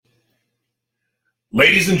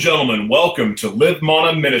Ladies and gentlemen, welcome to Live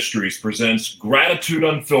Mana Ministries presents Gratitude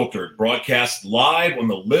Unfiltered, broadcast live on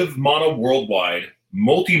the Live Mana Worldwide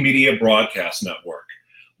Multimedia Broadcast Network.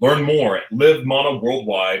 Learn more at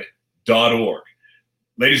livemanaworldwide.org.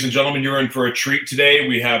 Ladies and gentlemen, you're in for a treat today.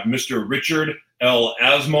 We have Mr. Richard L.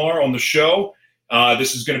 Asmar on the show.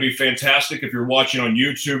 This is going to be fantastic. If you're watching on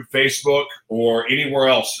YouTube, Facebook, or anywhere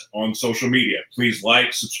else on social media, please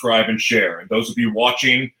like, subscribe, and share. And those of you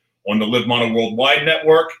watching on the Live Mana Worldwide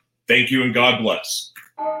Network, thank you and God bless.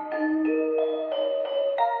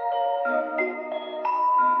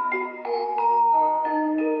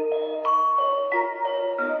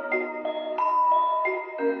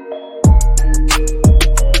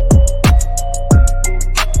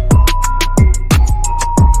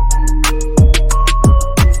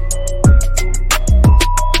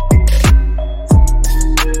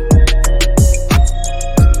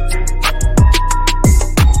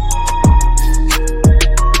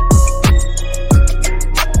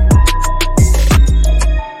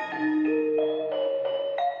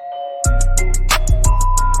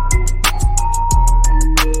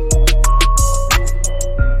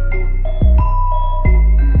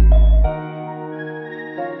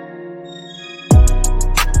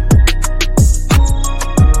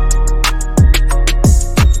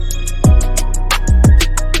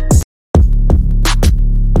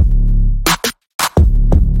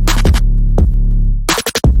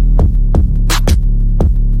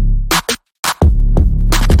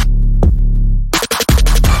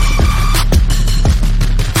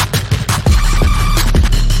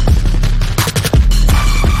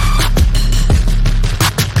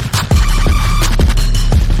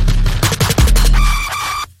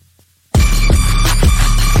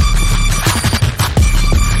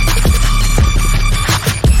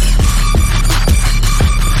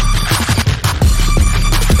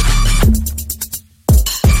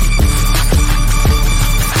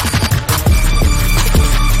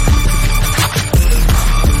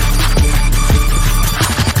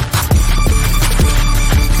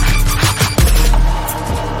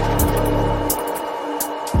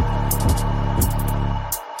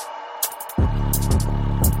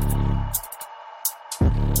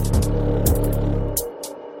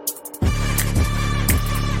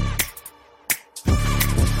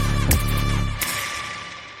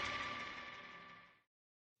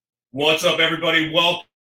 What's up, everybody? Welcome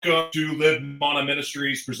to Live Mana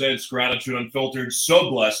Ministries presents Gratitude Unfiltered. So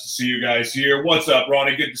blessed to see you guys here. What's up,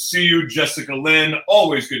 Ronnie? Good to see you. Jessica Lynn,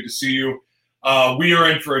 always good to see you. We are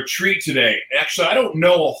in for a treat today. Actually, I don't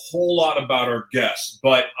know a whole lot about our guest,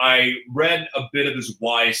 but I read a bit of his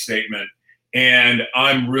why statement, and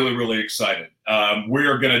I'm really, really excited. We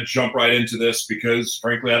are going to jump right into this because,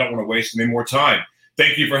 frankly, I don't want to waste any more time.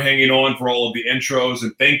 Thank you for hanging on for all of the intros,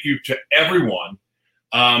 and thank you to everyone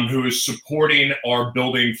who is supporting our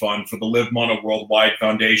building fund for the Live Mana Worldwide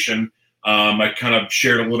Foundation. I kind of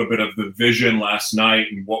shared a little bit of the vision last night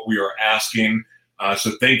and what we are asking.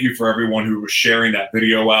 So thank you for everyone who was sharing that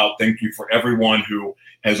video out. Thank you for everyone who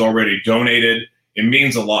has already donated. It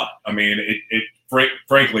means a lot. I mean,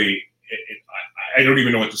 frankly, I don't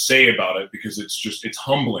even know what to say about it because it's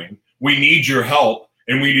humbling. We need your help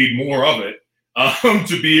and we need more of it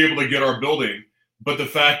to be able to get our building. But the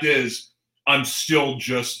fact is, I'm still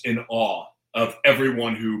just in awe of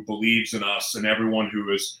everyone who believes in us and everyone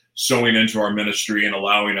who is sowing into our ministry and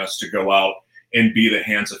allowing us to go out and be the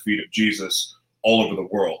hands and feet of Jesus all over the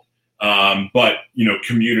world. But, you know,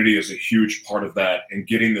 community is a huge part of that, and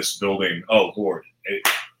getting this building, oh, Lord,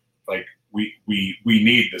 we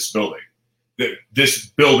need this building. This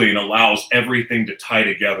building allows everything to tie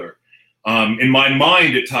together. In my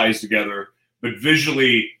mind, it ties together, but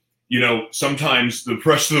visually, you know, sometimes the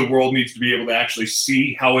rest of the world needs to be able to actually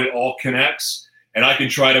see how it all connects. And I can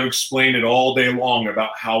try to explain it all day long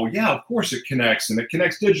about how, yeah, of course it connects and it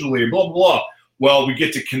connects digitally and blah, blah, blah. Well, we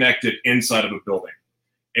get to connect it inside of a building.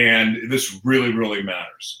 And this really, really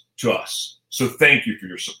matters to us. So thank you for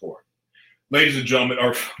your support. Ladies and gentlemen,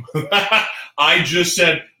 I just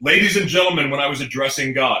said, ladies and gentlemen, when I was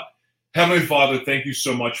addressing God. Heavenly Father, thank you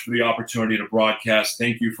so much for the opportunity to broadcast.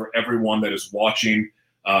 Thank you for everyone that is watching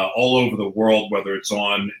all over the world, whether it's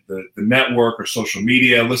on the network or social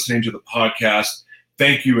media, listening to the podcast.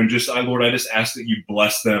 Thank you. And Lord, I just ask that you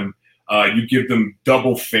bless them. You give them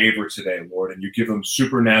double favor today, Lord, and you give them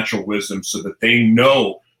supernatural wisdom so that they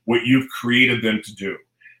know what you've created them to do.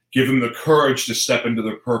 Give them the courage to step into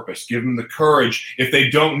their purpose. Give them the courage, if they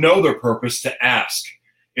don't know their purpose, to ask.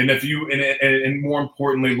 And more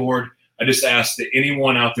importantly, Lord, I just ask that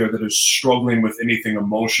anyone out there that is struggling with anything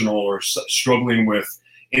emotional or struggling with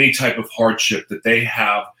any type of hardship, that they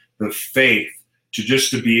have the faith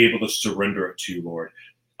to be able to surrender it to you, Lord.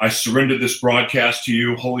 I surrender this broadcast to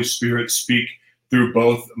you. Holy Spirit, speak through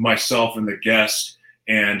both myself and the guest,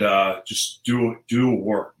 and just do a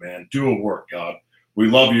work, man. Do a work, God. We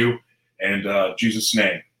love you, and Jesus'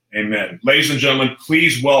 name, amen. Ladies and gentlemen,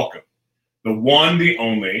 please welcome the one, the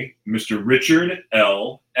only, Mr. Richard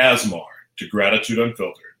L. Asmar to Gratitude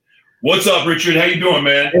Unfiltered. What's up, Richard? How you doing,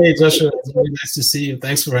 man? Hey, Joshua. It's really nice to see you.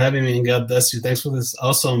 Thanks for having me, and God bless you. Thanks for this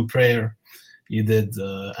awesome prayer you did.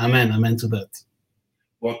 Amen. Amen to that.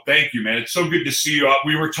 Well, thank you, man. It's so good to see you.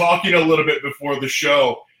 We were talking a little bit before the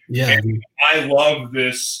show. Yeah. I love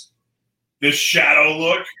this shadow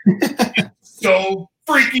look. It's so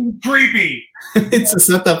freaking creepy. It's a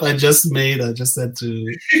setup I just made. I just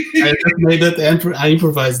made it and I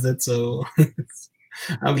improvised it. So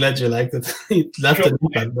I'm glad you liked it. It left an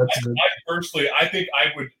impact. That's good. I think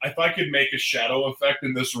if I could make a shadow effect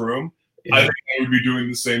in this room, Yeah. I think I would be doing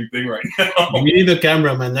the same thing right now. You need a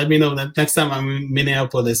cameraman. Let me know. Next time I'm in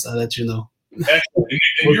Minneapolis, I'll let you know. Excellent.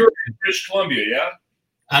 And you're in British Columbia, yeah?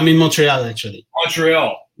 I'm in Montreal, actually.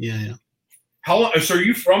 Montreal. Yeah. How long? So are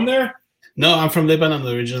you from there? No, I'm from Lebanon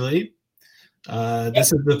originally.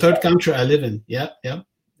 This is the third country I live in. Yeah.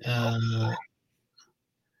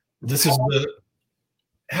 This is the.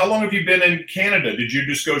 How long have you been in Canada? Did you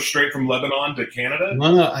just go straight from Lebanon to Canada?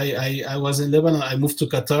 No. I was in Lebanon. I moved to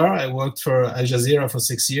Qatar. I worked for Al Jazeera for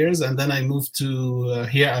 6 years, and then I moved to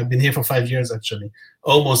here. I've been here for 5 years, actually,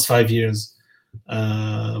 almost 5 years.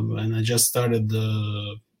 And I just started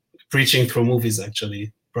the preaching through movies,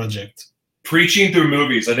 actually, project. Preaching through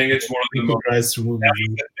movies. I think it's one of the most the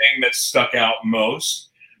thing that stuck out most.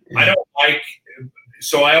 Yeah. I don't like.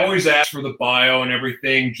 So I always ask for the bio and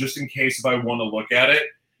everything, just in case if I want to look at it.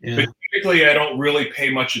 Yeah. But typically, I don't really pay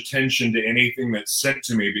much attention to anything that's sent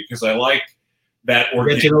to me because I like that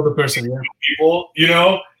organic the person, yeah. People,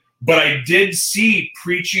 But I did see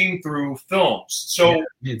preaching through films. So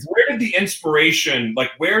where did the inspiration,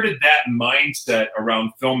 where did that mindset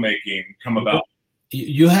around filmmaking come about?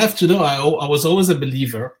 You have to know, I was always a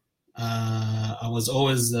believer. I was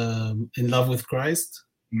always in love with Christ.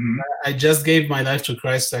 Mm-hmm. I just gave my life to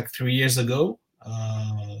Christ 3 years ago.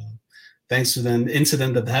 Thanks to the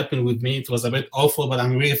incident that happened with me. It was a bit awful, but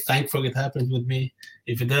I'm really thankful it happened with me.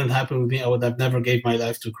 If it didn't happen with me, I would have never gave my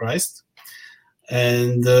life to Christ.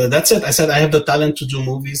 And that's it. I said, I have the talent to do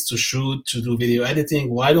movies, to shoot, to do video editing.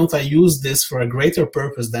 Why don't I use this for a greater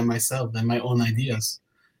purpose than myself, than my own ideas?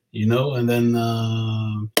 And then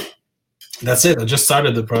that's it. I just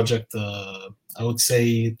started the project, I would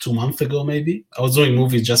say 2 months ago, maybe. I was doing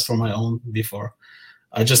movies just for my own before.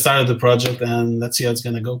 I just started the project, and let's see how it's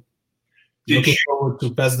going to go. Looking forward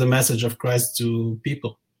to pass the message of Christ to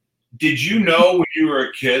people. Did you know when you were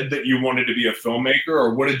a kid that you wanted to be a filmmaker,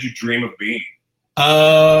 or what did you dream of being?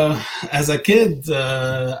 As a kid,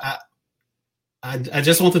 I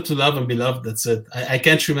just wanted to love and be loved. That's it. I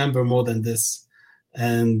can't remember more than this.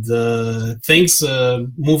 And things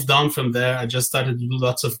moved on from there. I just started to do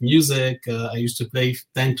lots of music. I used to play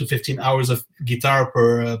 10 to 15 hours of guitar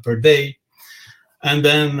per day. And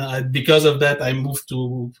then because of that, I moved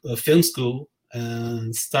to film school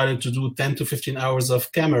and started to do 10 to 15 hours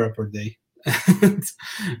of camera per day.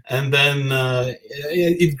 And then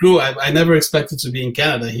it grew. I never expected to be in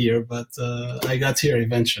Canada here, but I got here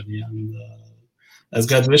eventually, and as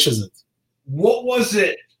God wishes it. What was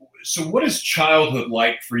it? So what is childhood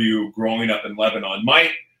like for you growing up in Lebanon?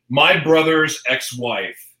 My brother's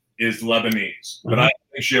ex-wife is Lebanese, but I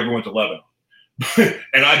don't think she ever went to Lebanon. But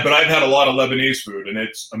I've had a lot of Lebanese food, and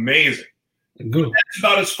it's amazing. Good. That's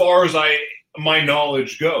about as far as my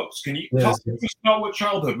knowledge goes. Can you talk to us about what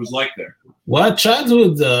childhood was like there? Well,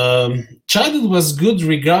 childhood was good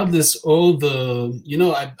regardless. All the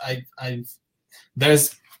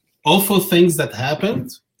there's awful things that happened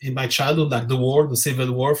in my childhood, like the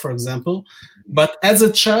Civil War, for example. But as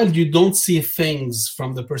a child, you don't see things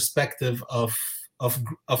from the perspective of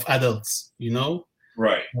adults,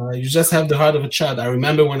 Right. You just have the heart of a child. I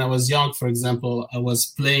remember when I was young, for example, I was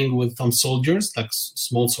playing with some soldiers, like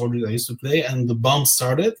small soldiers I used to play, and the bomb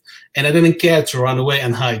started, and I didn't care to run away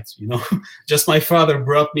and hide. Just my father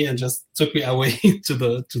brought me and just took me away to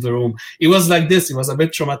the room. It was like this. It was a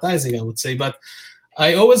bit traumatizing, I would say, but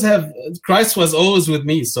I always have Christ was always with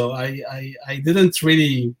me, so it didn't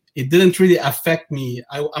really affect me.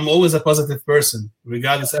 I'm always a positive person,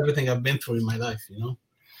 regardless of everything I've been through in my life.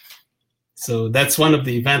 So that's one of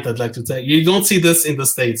the events I'd like to tell you. You don't see this in the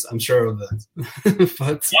States, I'm sure of that.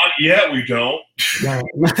 But not yet, we don't. No,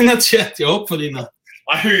 not yet. Hopefully not.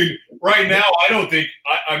 I mean, right now, I don't think.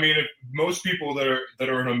 If most people that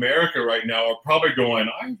are in America right now are probably going,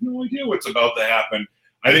 I have no idea what's about to happen.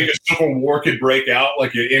 I think a civil war could break out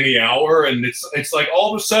like at any hour, and it's like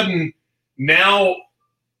all of a sudden now.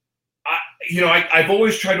 I've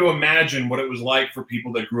always tried to imagine what it was like for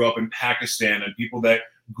people that grew up in Pakistan and people that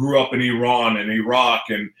grew up in Iran and Iraq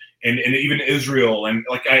and even Israel, and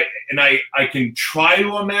I can try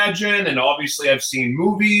to imagine, and obviously I've seen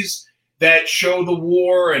movies that show the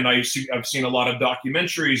war, and I've seen a lot of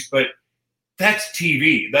documentaries, but that's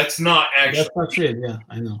TV. That's not actually. That's not it. Yeah,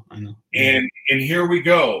 I know. And here we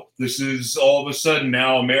go. This is all of a sudden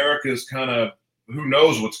now America's kind of. Who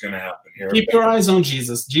knows what's going to happen here? Keep your eyes on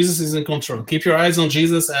Jesus. Jesus is in control. Keep your eyes on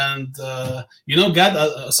Jesus, and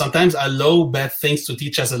God sometimes allow bad things to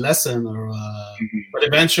teach us a lesson, but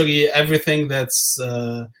eventually everything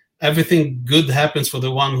good happens for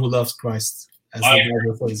the one who loves Christ, as the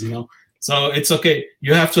Bible says. So it's okay.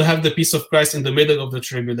 You have to have the peace of Christ in the middle of the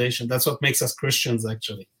tribulation. That's what makes us Christians,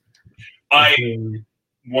 actually.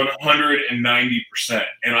 190%.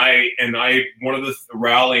 And I one of the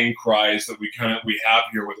rallying cries that we have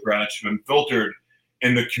here with Gratitude Unfiltered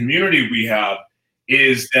in the community we have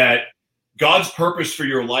is that God's purpose for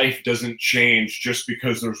your life doesn't change just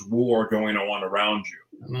because there's war going on around you.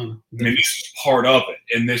 I mean, this is part of it.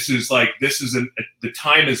 And the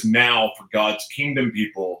time is now for God's kingdom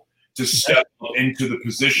people to step up into the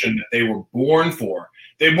position that they were born for.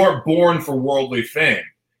 They weren't born for worldly fame.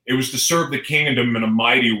 It was to serve the kingdom in a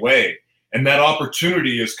mighty way. And that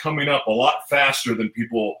opportunity is coming up a lot faster than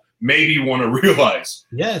people maybe want to realize.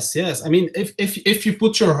 Yes. I mean, if you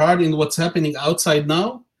put your heart in what's happening outside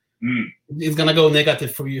now, it's going to go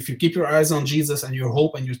negative for you. If you keep your eyes on Jesus and your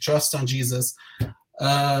hope and your trust on Jesus,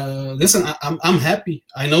 listen, I'm happy.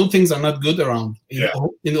 I know things are not good around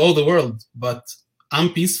in all the world, but I'm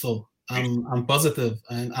peaceful. I'm positive,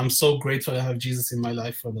 and I'm so grateful I have Jesus in my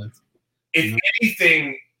life for that. If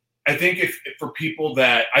anything, I think if for people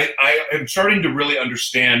that I am starting to really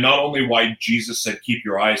understand not only why Jesus said keep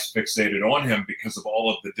your eyes fixated on him because of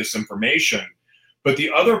all of the disinformation, but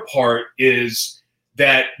the other part is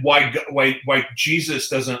that why Jesus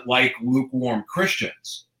doesn't like lukewarm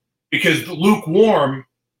Christians, because the lukewarm,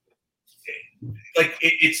 like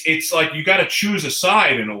it's like you got to choose a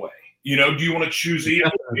side in a way. Do you want to choose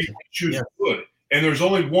evil? Or do you want to choose good? And there's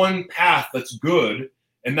only one path that's good.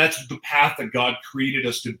 And that's the path that God created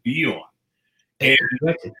us to be on. And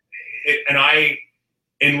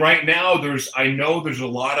right now I know there's a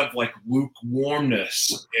lot of like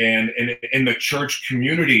lukewarmness and in the church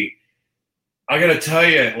community. I got to tell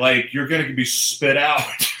you, like, you're going to be spit out.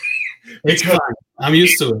 Because I'm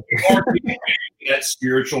used to it. That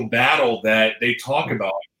spiritual battle that they talk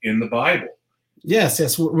about in the Bible.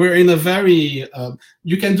 Yes. We're in a very.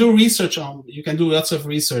 You can do research on. You can do lots of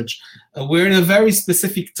research. We're in a very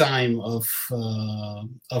specific time of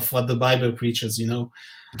what the Bible preaches.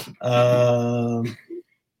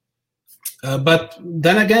 But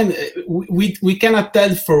then again, we cannot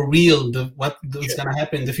tell for real what is going to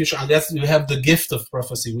happen in the future unless you have the gift of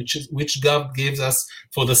prophecy, which God gives us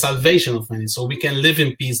for the salvation of many, so we can live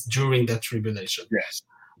in peace during that tribulation. Yes.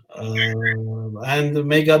 And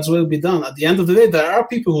may God's will be done. At the end of the day, there are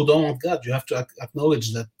people who don't want God. You have to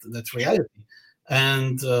acknowledge that reality.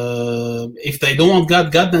 And if they don't want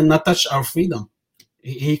God then not touch our freedom.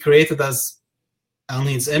 He created us on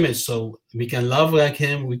his image, so we can love like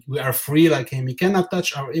him. We are free like him. He cannot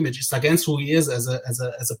touch our image. It's against who he is as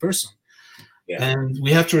a person. Yeah. And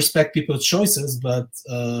we have to respect people's choices, but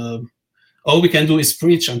all we can do is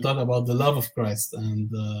preach and talk about the love of Christ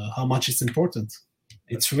and how much it's important.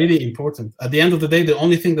 It's really important. At the end of the day, the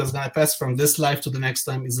only thing that's going to pass from this life to the next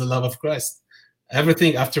time is the love of Christ.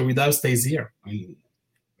 Everything after we die stays here.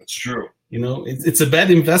 That's true. It's a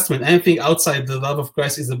bad investment. Anything outside the love of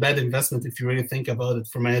Christ is a bad investment if you really think about it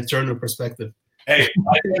from an eternal perspective. Hey,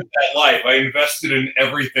 I lived that life. I invested in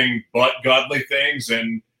everything but godly things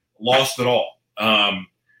and lost it all.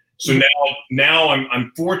 So now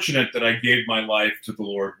I'm fortunate that I gave my life to the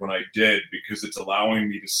Lord when I did, because it's allowing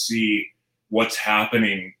me to see what's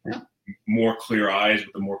happening, more clear eyes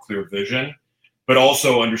with a more clear vision, but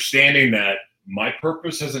also understanding that my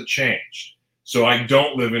purpose hasn't changed. So I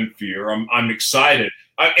don't live in fear. I'm excited.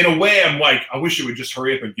 In a way, I'm like, I wish it would just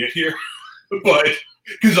hurry up and get here, but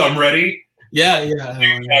because I'm ready. Yeah.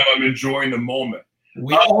 I'm enjoying the moment.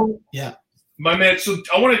 My man. So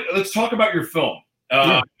let's talk about your film.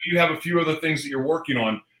 You have a few other things that you're working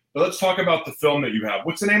on, but let's talk about the film that you have.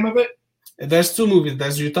 What's the name of it? There's two movies.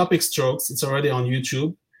 There's Utopic Strokes. It's already on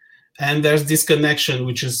YouTube. And there's Disconnection,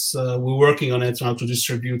 which is we're working on it now to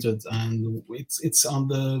distribute it. And it's on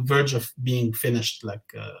the verge of being finished, at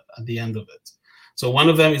the end of it. So one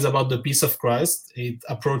of them is about the peace of Christ. It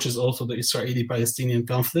approaches also the Israeli-Palestinian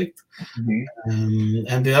conflict.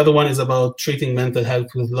 And the other one is about treating mental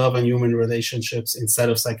health with love and human relationships instead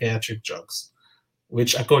of psychiatric drugs,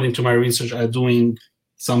 which, according to my research, are doing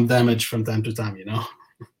some damage from time to time,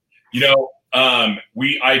 I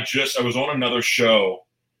was on another show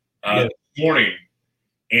this morning,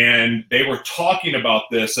 and they were talking about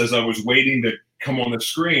this as I was waiting to come on the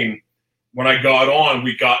screen. When I got on,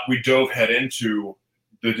 we dove head into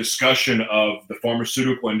the discussion of the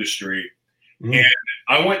pharmaceutical industry. And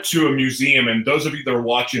I went to a museum, and those of you that are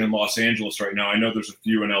watching in Los Angeles right now, I know there's a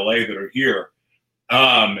few in LA that are here.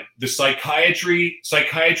 The Psychiatry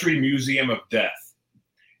Museum of Death.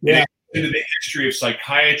 Yeah. Into the history of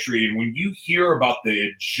psychiatry, and when you hear about the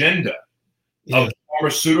agenda of the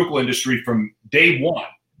pharmaceutical industry from day one,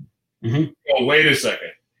 oh, wait a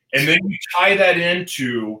second. And then you tie that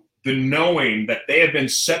into the knowing that they have been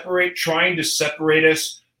trying to separate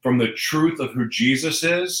us from the truth of who Jesus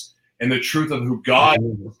is and the truth of who God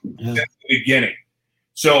is at the beginning.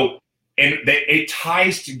 So, and it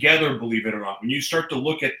ties together, believe it or not. When you start to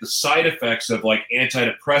look at the side effects of like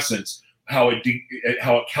antidepressants, how it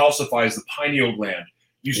calcifies the pineal gland,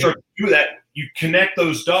 you start to do that, you connect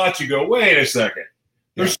those dots, you go, wait a second,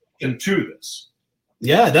 there's something to this.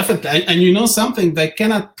 Yeah, definitely. And something, they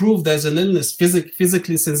cannot prove there's an illness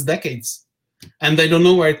physically since decades, and they don't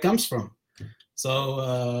know where it comes from.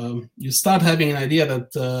 So you start having an idea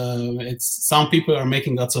that some people are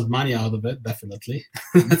making lots of money out of it, definitely.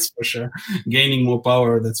 That's for sure. Gaining more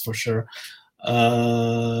power, that's for sure.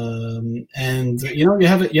 And you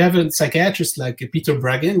have a psychiatrist like Peter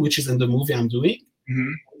Breggin, which is in the movie I'm doing,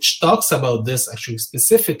 which talks about this, actually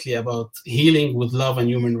specifically about healing with love and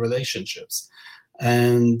human relationships.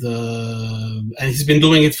 And he's been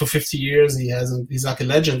doing it for 50 years. He's like a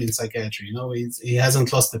legend in psychiatry. He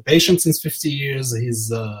hasn't lost a patient since 50 years.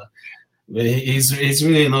 He's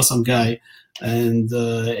really an awesome guy. And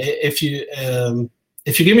if you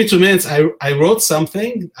give me 2 minutes, I wrote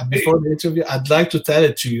something before the interview. I'd like to tell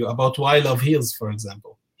it to you about why love heals, for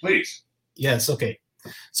example. Please. Yes. Okay.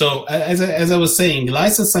 So as I was saying,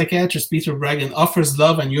 licensed psychiatrist Peter Breggin offers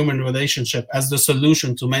love and human relationship as the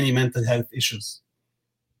solution to many mental health issues.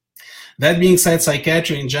 That being said,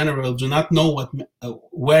 psychiatry in general do not know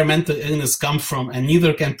where mental illness comes from, and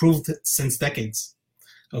neither can prove it since decades.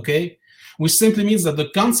 Okay, which simply means that the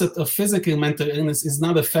concept of physical mental illness is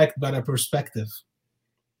not a fact but a perspective.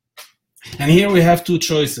 And here we have two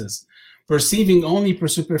choices: perceiving only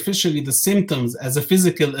superficially the symptoms as a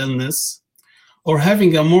physical illness, or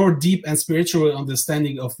having a more deep and spiritual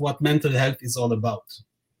understanding of what mental health is all about.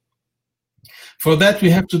 For that, we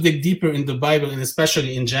have to dig deeper in the Bible, and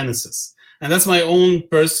especially in Genesis. And that's my own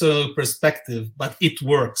personal perspective, but it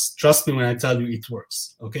works. Trust me when I tell you it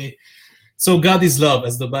works, okay? So God is love,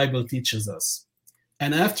 as the Bible teaches us.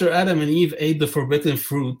 And after Adam and Eve ate the forbidden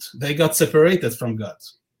fruit, they got separated from God,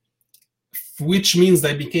 which means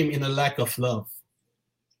they became in a lack of love.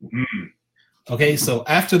 Okay, so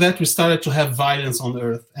after that, we started to have violence on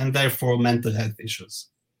earth, and therefore mental health issues.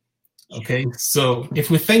 Okay, so if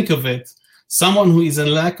we think of it, someone who is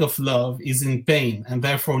in lack of love is in pain and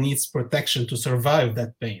therefore needs protection to survive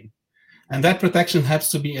that pain. And that protection has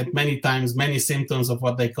to be at many times, many symptoms of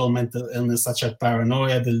what they call mental illness, such as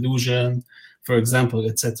paranoia, delusion, for example,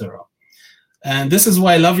 etc. And this is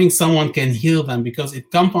why loving someone can heal them, because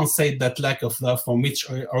it compensates that lack of love from which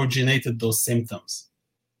originated those symptoms.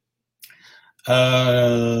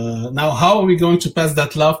 Now, how are we going to pass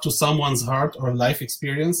that love to someone's heart or life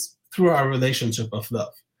experience? Through our relationship of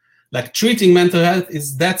love. Like treating mental health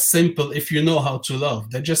is that simple if you know how to love.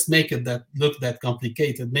 They just make it look that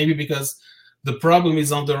complicated. Maybe because the problem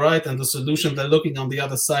is on the right and the solution they're looking on the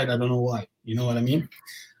other side. I don't know why. You know what I mean?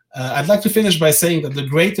 I'd like to finish by saying that the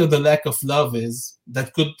greater the lack of love is,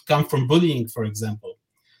 that could come from bullying, for example,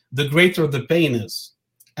 the greater the pain is,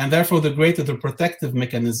 and therefore the greater the protective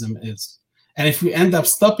mechanism is. And if we end up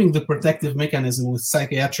stopping the protective mechanism with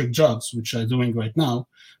psychiatric drugs, which I'm doing right now,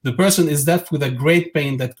 the person is left with a great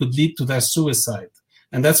pain that could lead to their suicide.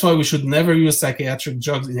 And that's why we should never use psychiatric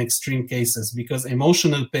drugs in extreme cases, because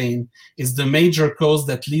emotional pain is the major cause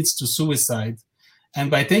that leads to suicide.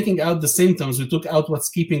 And by taking out the symptoms, we took out what's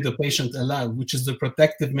keeping the patient alive, which is the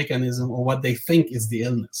protective mechanism, or what they think is the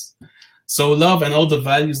illness. So love and all the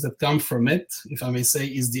values that come from it, if I may say,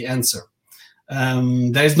 is the answer.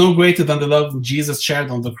 There is no greater than the love Jesus shared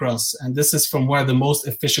on the cross, and this is from where the most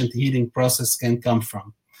efficient healing process can come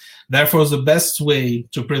from. Therefore, the best way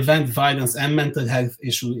to prevent violence and mental health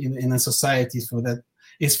issues in a society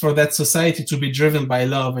is for that society to be driven by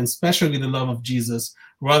love, and especially the love of Jesus,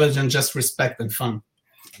 rather than just respect and fun.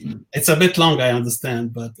 It's a bit long, I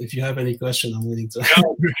understand, but if you have any question, I'm willing to.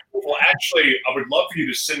 No, well, actually, I would love for you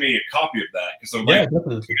to send me a copy of that because I'd like to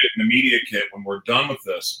put it in the media kit when we're done with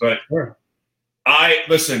this. But sure.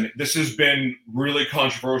 Listen, this has been really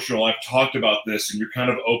controversial. I've talked about this, and you're kind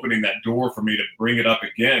of opening that door for me to bring it up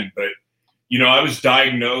again. But, I was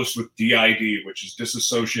diagnosed with DID, which is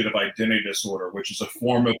dissociative identity disorder, which is a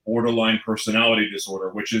form of borderline personality disorder,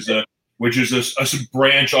 which is a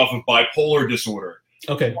branch off of bipolar disorder.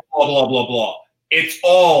 Okay. Blah, blah, blah, blah. It's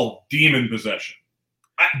all demon possession.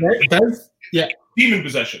 Demon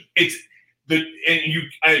possession.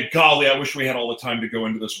 Golly, I wish we had all the time to go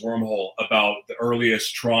into this wormhole about the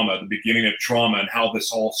earliest trauma, the beginning of trauma, and how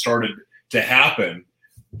this all started to happen.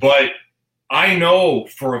 But I know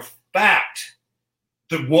for a fact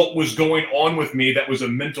that what was going on with me that was a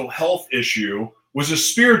mental health issue was a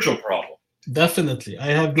spiritual problem. Definitely. I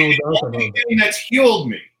have no doubt about it. The only thing that's healed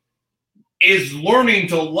me is learning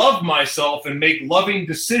to love myself and make loving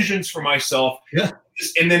decisions for myself. Yeah.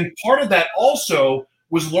 And then part of that also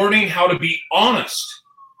was learning how to be honest.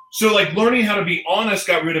 So like learning how to be honest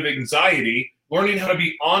got rid of anxiety. Learning how to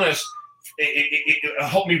be honest, it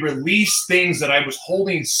helped me release things that I was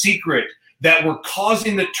holding secret that were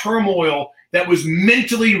causing the turmoil that was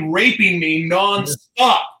mentally raping me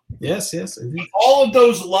nonstop. Yes, indeed. All of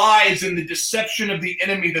those lies and the deception of the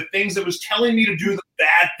enemy, the things that was telling me to do the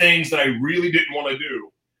bad things that I really didn't want to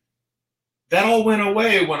do, that all went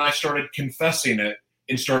away when I started confessing it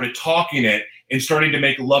and started talking it and starting to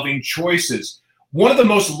make loving choices. One of the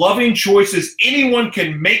most loving choices anyone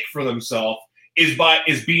can make for themselves is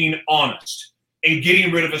being honest and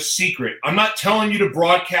getting rid of a secret. I'm not telling you to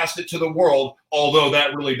broadcast it to the world, although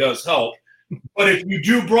that really does help. But if you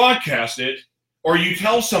do broadcast it, or you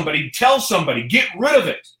tell somebody, get rid of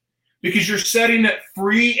it, because you're setting it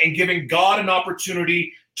free and giving God an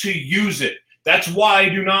opportunity to use it. That's why I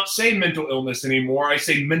do not say mental illness anymore. I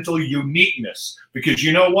say mental uniqueness, because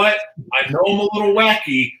you know what? I know I'm a little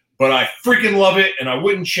wacky, but I freaking love it, and I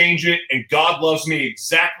wouldn't change it, and God loves me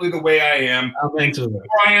exactly the way I am. The more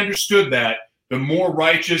I understood that, the more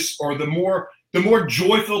righteous or the more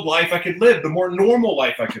joy-filled life I could live, the more normal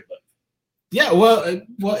life I could live. Yeah, well,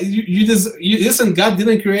 you listen. God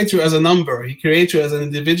didn't create you as a number. He created you as an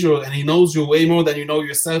individual, and He knows you way more than you know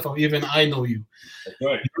yourself, or even I know you. That's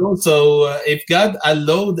right. So if God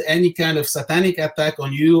allowed any kind of satanic attack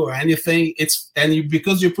on you or anything,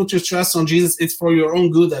 because you put your trust on Jesus, it's for your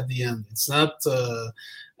own good at the end. It's not. All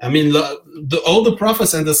the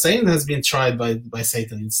prophets and the saints has been tried by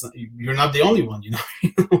Satan. You're not the only one, you know.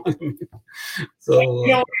 You know what I mean?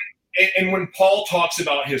 So. And when Paul talks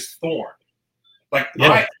about his thorn.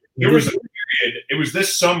 There was a period, it was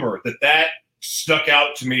this summer that stuck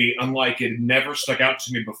out to me unlike it had never stuck out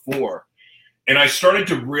to me before. And I started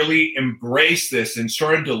to really embrace this and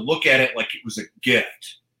started to look at it like it was a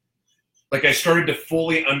gift. Like I started to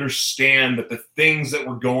fully understand that the things that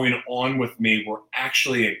were going on with me were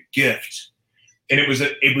actually a gift. And it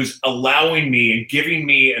was allowing me and giving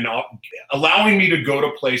me allowing me to go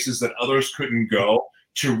to places that others couldn't go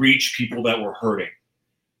to reach people that were hurting.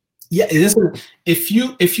 Yeah, it isn't. If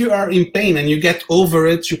you are in pain and you get over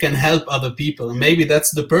it, you can help other people. And maybe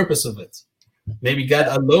that's the purpose of it. Maybe God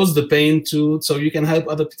allows the pain so you can help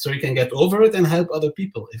so you can get over it and help other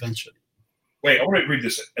people eventually. Wait, I want to read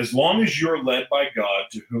this. As long as you're led by God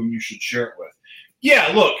to whom you should share it with. Yeah,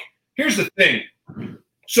 look, here's the thing.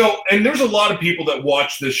 So, and there's a lot of people that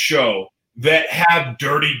watch this show that have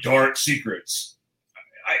dirty, dark secrets.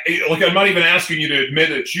 I'm not even asking you to admit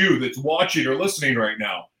it's you that's watching or listening right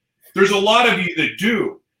now. There's a lot of you that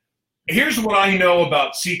do. Here's what I know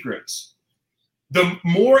about secrets. The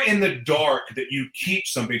more in the dark that you keep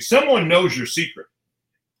something, someone knows your secret.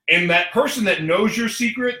 And that person that knows your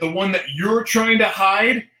secret, the one that you're trying to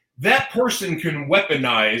hide, that person can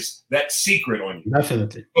weaponize that secret on you.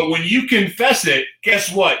 Definitely. But when you confess it, guess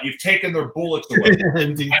what? You've taken their bullets away.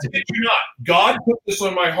 Indeed. I kid you not. God put this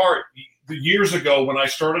on my heart years ago when I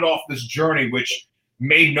started off this journey, which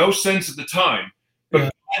made no sense at the time.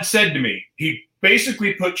 But God said to me, He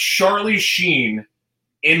basically put Charlie Sheen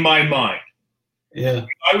in my mind. Yeah.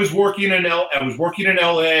 I was working in LA.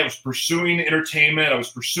 I was pursuing entertainment. I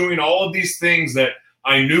was pursuing all of these things that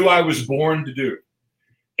I knew I was born to do.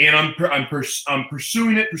 And I'm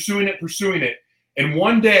pursuing it. And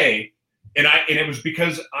one day, and it was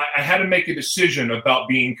because I had to make a decision about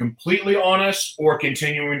being completely honest or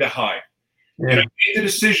continuing to hide. Yeah. And I made the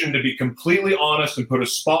decision to be completely honest and put a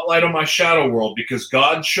spotlight on my shadow world because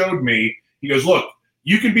God showed me, He goes, look,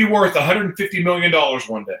 you can be worth $150 million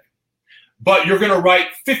one day, but you're going to write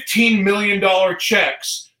 $15 million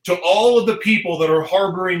checks to all of the people that are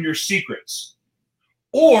harboring your secrets.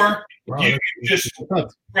 Or Wow, you can just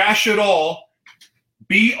crash it all,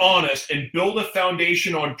 be honest, and build a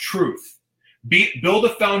foundation on truth. Build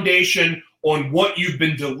a foundation on what you've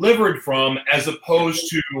been delivered from, as opposed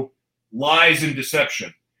to lies and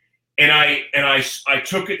deception. And I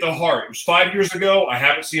took it to heart. It was 5 years ago. I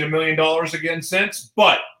haven't seen $1 million again since,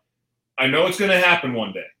 but I know it's going to happen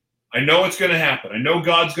one day. I know it's going to happen. I know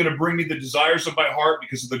God's going to bring me the desires of my heart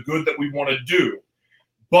because of the good that we want to do.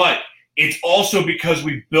 But it's also because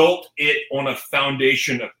we built it on a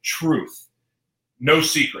foundation of truth. No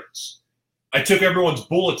secrets. I took everyone's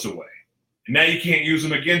bullets away. And now you can't use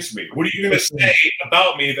them against me. What are you going to say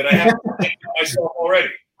about me that I haven't said myself already?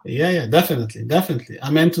 Yeah, definitely.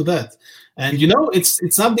 I'm into that. And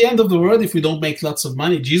it's not the end of the world if we don't make lots of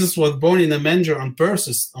money. Jesus was born in a manger on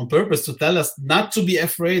purpose to tell us not to be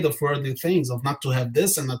afraid of worldly things, of not to have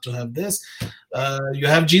this and not to have this. You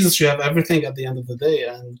have Jesus, you have everything at the end of the day.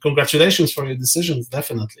 And congratulations for your decisions,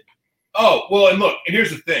 definitely. Oh, well, and look, and here's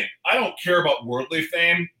the thing. I don't care about worldly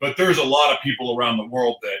fame, but there's a lot of people around the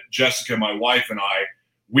world that Jessica, my wife, and I,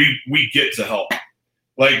 we get to help.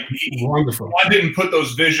 Like, wonderful. God didn't put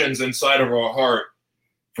those visions inside of our heart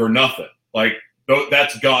for nothing. Like,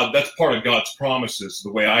 that's God. That's part of God's promises,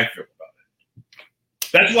 the way I feel about it.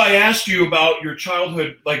 That's why I asked you about your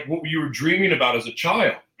childhood, like what you were dreaming about as a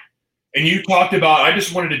child. And you talked about, I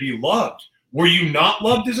just wanted to be loved. Were you not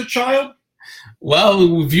loved as a child?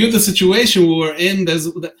 Well, we viewed the situation we were in.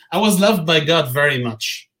 I was loved by God very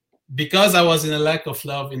much, because I was in a lack of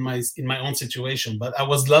love in my own situation. But I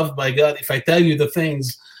was loved by God. If I tell you the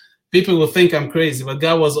things, people will think I'm crazy, but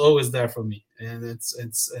God was always there for me. And it's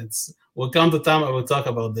will come the time I will talk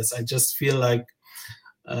about this. I just feel like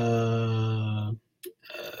God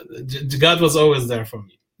was always there for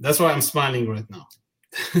me. That's why I'm smiling right now.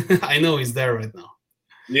 I know He's there right now.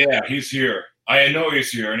 Yeah, He's here. I know He's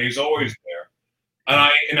here, and He's always there.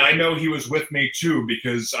 And I know He was with me too,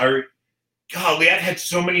 because golly, I had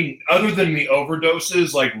so many, other than the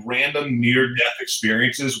overdoses, like random near-death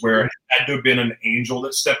experiences where it had to have been an angel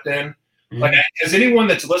that stepped in. Mm-hmm. Like, has anyone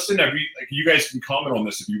that's listening, you guys can comment on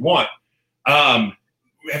this if you want.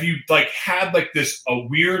 Have you like had like a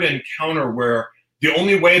weird encounter where the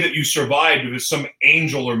only way that you survived was some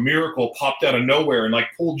angel or miracle popped out of nowhere and like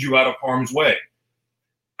pulled you out of harm's way?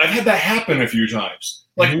 I've had that happen a few times.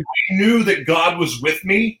 Like, I knew that God was with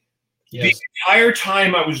me. Yes. The entire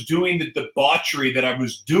time I was doing the debauchery that I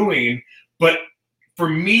was doing, but for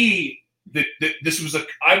me, this was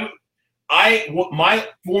my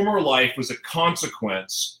former life was a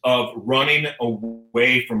consequence of running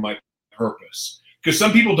away from my purpose. Because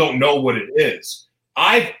some people don't know what it is.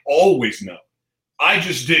 I've always known. I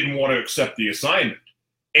just didn't want to accept the assignment,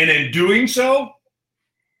 and in doing so,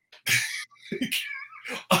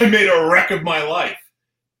 I made a wreck of my life.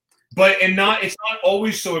 It's not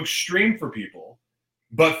always so extreme for people,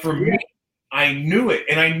 but for me, I knew it,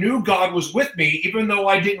 and I knew God was with me, even though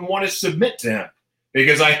I didn't want to submit to Him,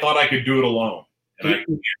 because I thought I could do it alone.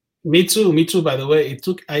 Me too. By the way,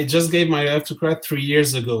 I just gave my life to Christ 3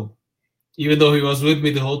 years ago. Even though He was with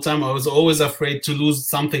me the whole time, I was always afraid to lose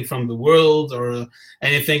something from the world or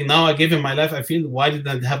anything. Now I give Him my life. I feel, why didn't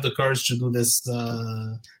I have the courage to do this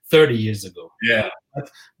 30 years ago? Yeah. But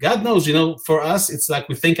God knows, for us, it's like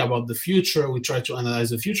we think about the future. We try to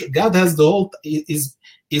analyze the future. God has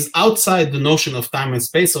is outside the notion of time and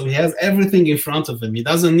space. So He has everything in front of Him. He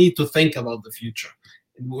doesn't need to think about the future.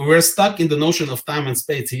 We're stuck in the notion of time and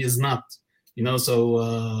space. He is not,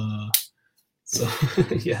 so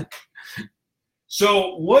yeah.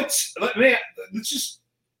 So let's just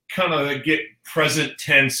kind of get present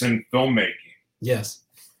tense in filmmaking. Yes.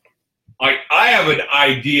 I have an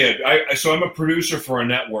idea. So I'm a producer for a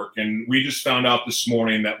network, and we just found out this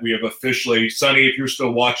morning that we have officially, Sonny, if you're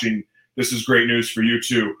still watching, this is great news for you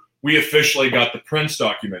too. We officially got the Prince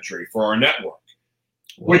documentary for our network,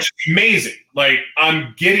 which is amazing. Like,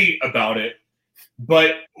 I'm giddy about it.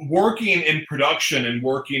 But working in production and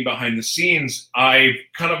working behind the scenes, I've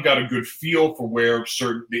kind of got a good feel for where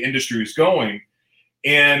the industry is going.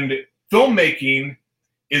 And filmmaking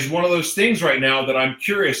is one of those things right now that I'm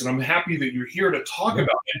curious, and I'm happy that you're here to talk about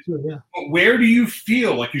it. Sure, yeah. But where do you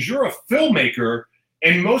feel, like, because you're a filmmaker,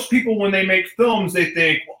 and most people, when they make films, they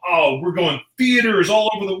think, oh, we're going theaters all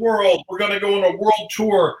over the world. We're going to go on a world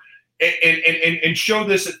tour and show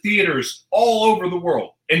this at theaters all over the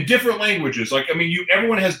world in different languages. Like, I mean,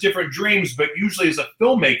 everyone has different dreams, but usually as a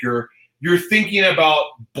filmmaker, you're thinking about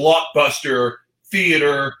blockbuster,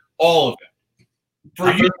 theater, all of it.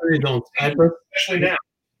 For you, personally don't. Especially now.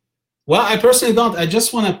 Well, I personally don't. I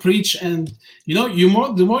just want to preach, and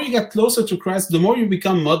the more you get closer to Christ, the more you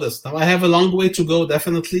become modest. Now, I have a long way to go,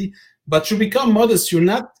 definitely, But you become modest.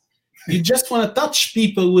 You just want to touch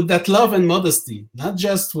people with that love and modesty, not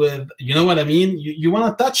just with, you know what I mean? You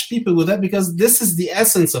want to touch people with that, because this is the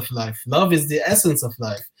essence of life. Love is the essence of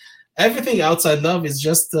life. Everything outside love is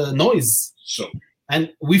just noise.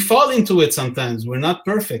 And we fall into it sometimes. We're not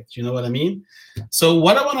perfect, you know what I mean? So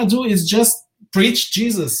what I want to do is just preach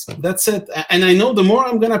Jesus. That's it. And I know the more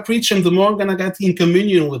I'm going to preach him, the more I'm going to get in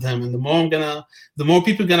communion with him. And the more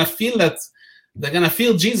people are going to feel that, they're going to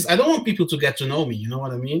feel Jesus. I don't want people to get to know me, you know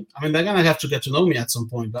what I mean? I mean, they're going to have to get to know me at some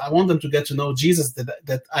point, but I want them to get to know Jesus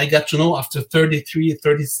that I got to know after 33,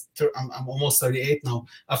 I'm almost 38 now.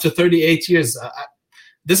 After 38 years,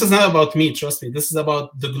 this is not about me, trust me. This is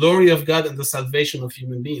about the glory of God and the salvation of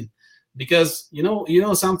human being. Because, you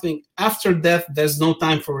know something, after death, there's no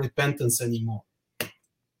time for repentance anymore.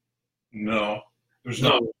 No, there's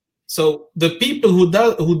not. So the people who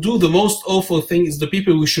do the most awful thing is the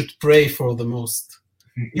people we should pray for the most.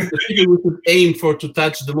 It's the people we should aim for to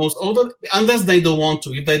touch the most, unless they don't want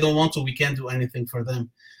to. If they don't want to, we can't do anything for them.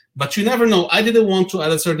 But you never know. I didn't want to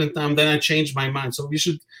at a certain time, then I changed my mind. So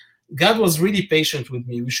God was really patient with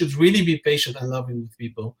me. We should really be patient and loving with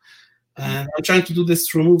people. And I'm trying to do this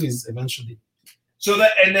through movies eventually. So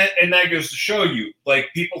that goes to show you,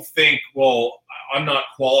 like, people think, well, I'm not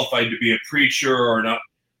qualified to be a preacher or not.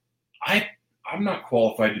 I'm not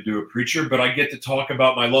qualified to do a preacher, but I get to talk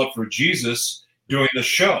about my love for Jesus doing the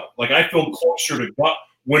show. Like, I feel closer to God.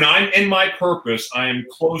 When I'm in my purpose, I am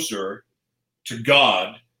closer to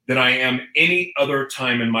God than I am any other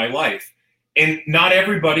time in my life. And not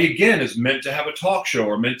everybody, again, is meant to have a talk show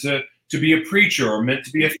or meant to be a preacher or meant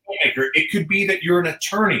to be a filmmaker. It could be that you're an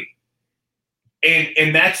attorney.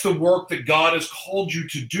 And that's the work that God has called you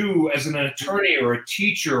to do as an attorney or a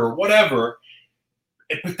teacher or whatever.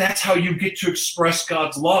 But that's how you get to express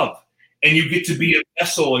God's love, and you get to be a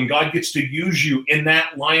vessel, and God gets to use you in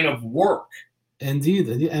that line of work. Indeed.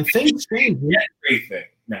 And things change. Everything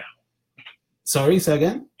now. Sorry, say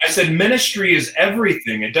again? I said ministry is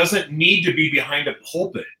everything. It doesn't need to be behind a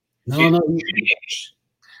pulpit. No.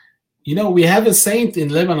 You know, we have a saint in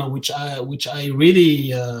Lebanon, which I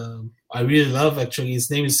really love. Actually,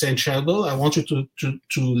 his name is Saint Charbel. I want you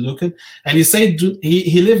to look at. And he said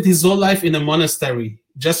he lived his whole life in a monastery,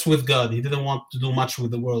 just with God. He didn't want to do much with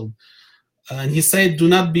the world. And he said, "Do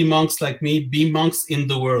not be monks like me. Be monks in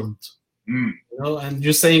the world." Mm. You know, and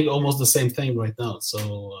you're saying almost the same thing right now.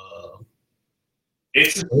 So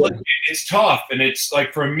it's tough, and it's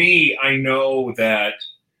like, for me, I know that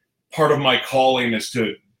part of my calling is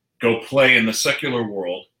to go play in the secular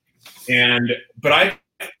world, but I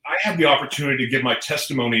had the opportunity to give my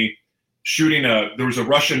testimony shooting there was a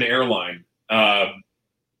Russian airline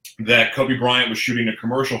that Kobe Bryant was shooting a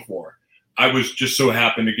commercial for. I was just so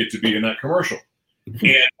happened to get to be in that commercial.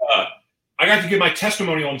 And I got to give my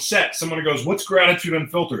testimony on set. Someone goes, "What's Gratitude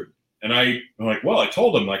Unfiltered?" And I'm like, well, I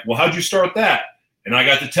told them, like, well, how'd you start that? And I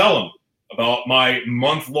got to tell them about my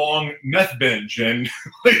month-long meth binge and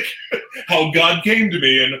like how God came to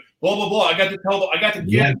me and blah, blah, blah. I got to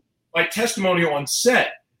give my testimony on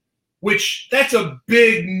set, which that's a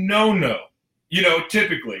big no-no, you know,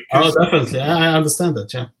 typically. Oh, definitely. I understand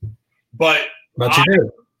that, yeah. But you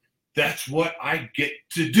did. That's what I get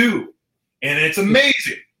to do. And it's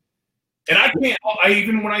amazing. And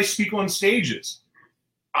even when I speak on stages,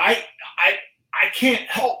 I can't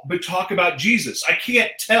help but talk about Jesus. I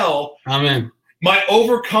can't tell. Amen. My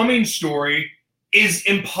overcoming story is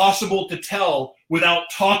impossible to tell without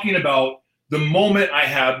talking about the moment I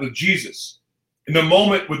had with Jesus. And the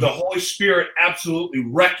moment with the Holy Spirit absolutely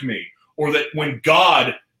wrecked me, or that when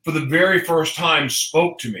God, for the very first time,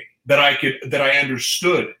 spoke to me, that I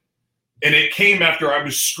understood. And it came after I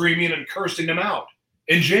was screaming and cursing him out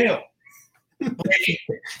in jail.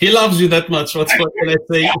 He loves you that much. What can I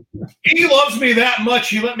say? He loves me that much.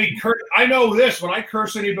 He let me curse. I know this. When I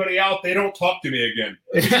curse anybody out, they don't talk to me again.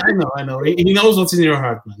 I know. He knows what's in your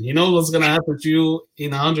heart, man. He knows what's going to happen to you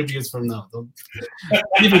in 100 years from now.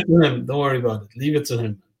 Leave it to him. Don't worry about it. Leave it to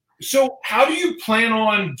him. So how do you plan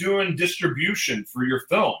on doing distribution for your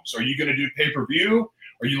films? Are you going to do pay-per-view?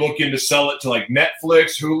 Are you looking to sell it to like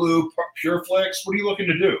Netflix, Hulu, PureFlix? What are you looking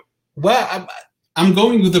to do? Well, I'm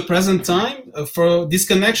going with the present time. For this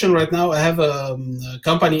connection right now, I have a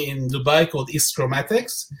company in Dubai called East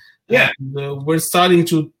Chromatics. Yeah. And, we're starting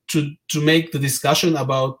to make the discussion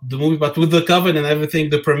about the movie, but with the cover and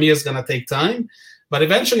everything, the premiere is going to take time. But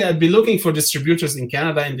eventually, I'd be looking for distributors in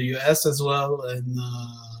Canada, in the US as well, and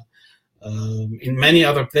in many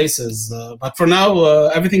other places. But for now,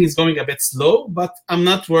 everything is going a bit slow, but I'm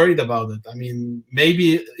not worried about it. I mean,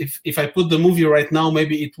 maybe if I put the movie right now,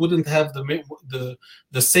 maybe it wouldn't have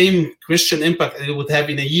the same Christian impact it would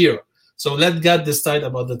have in a year. So let God decide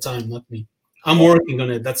about the time, not me. I'm working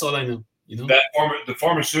on it. That's all I know. That the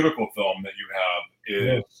pharmaceutical film that you have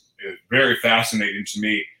is very fascinating to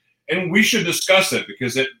me, and we should discuss it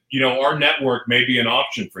because our network may be an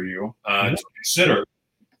option for you to consider,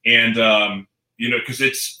 and because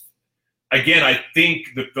it's, again, I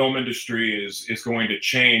think the film industry is going to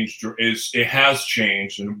change. It has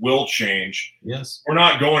changed and will change. Yes, we're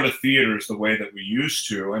not going to theaters the way that we used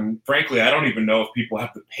to, and frankly, I don't even know if people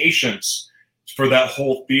have the patience for that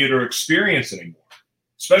whole theater experience anymore.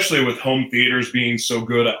 Especially with home theaters being so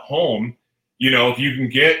good at home, if you can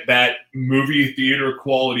get that movie theater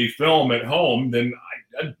quality film at home, then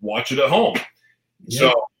I'd watch it at home. Yeah.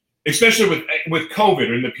 So, especially with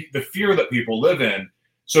COVID and the fear that people live in.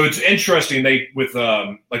 So it's interesting. They with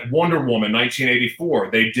like Wonder Woman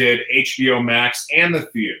 1984, they did HBO Max and the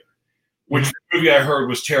theater, which the movie I heard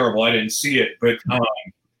was terrible. I didn't see it, but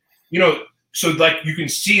so like you can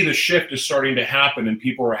see the shift is starting to happen, and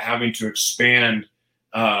people are having to expand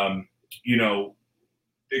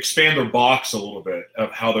their box a little bit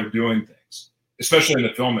of how they're doing things, especially in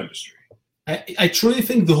the film industry. I truly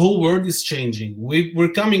think the whole world is changing.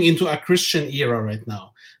 We're coming into a Christian era right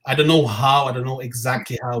now. I don't know how, I don't know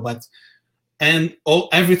exactly how, but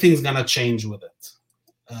everything's gonna change with it.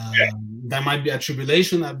 There might be a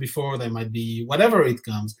tribulation before, there might be whatever it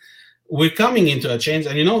comes. We're coming into a change,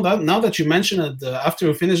 and that now that you mention it, after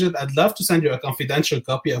we finish it, I'd love to send you a confidential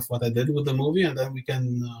copy of what I did with the movie, and then we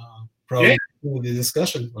can probably do the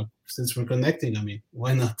discussion. But since we're connecting, I mean,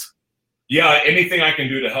 why not? Yeah, anything I can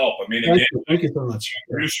do to help. I mean, thank you so much. I'm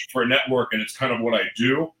a producer for a network, and it's kind of what I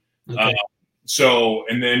do. Okay.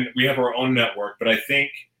 And then we have our own network, but I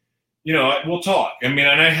think, we'll talk. I mean,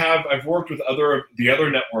 and I've worked with the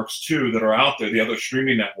other networks too that are out there, the other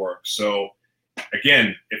streaming networks. So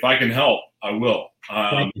again, if I can help, I will.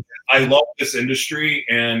 I love this industry,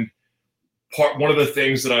 and one of the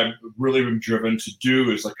things that I've really been driven to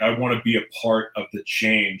do is I want to be a part of the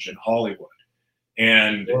change in Hollywood.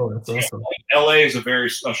 And that's awesome. LA is a very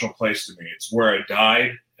special place to me. It's where I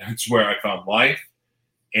died. It's where I found life.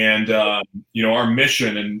 And our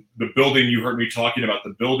mission and the building you heard me talking about,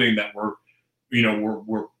 the building that we're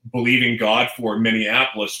believing God for in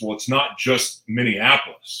Minneapolis. Well, it's not just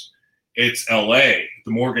Minneapolis. It's LA,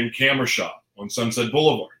 the Morgan Camera Shop on Sunset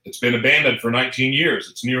Boulevard. It's been abandoned for 19 years.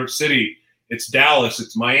 It's New York City. It's Dallas.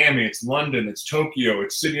 It's Miami. It's London. It's Tokyo.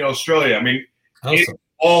 It's Sydney, Australia. I mean, It's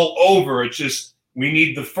all over. It's just we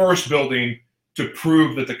need the first building to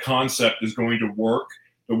prove that the concept is going to work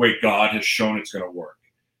the way God has shown it's going to work.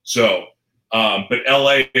 So, but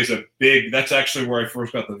LA is that's actually where I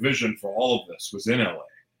first got the vision for all of this, was in LA.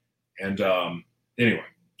 And anyway,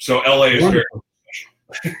 so LA is very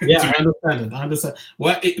yeah, I understand.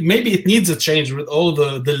 Well, maybe it needs a change with all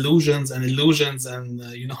the delusions and illusions, and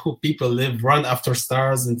people run after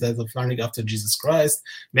stars instead of running after Jesus Christ.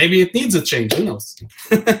 Maybe it needs a change. Who knows?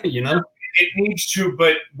 It needs to,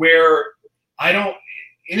 but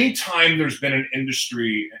anytime there's been an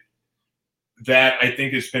industry that I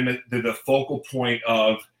think has been the focal point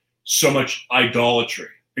of so much idolatry,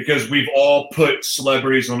 because we've all put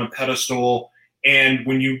celebrities on a pedestal, and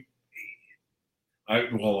when I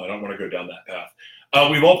don't want to go down that path.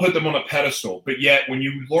 We've all put them on a pedestal, but yet when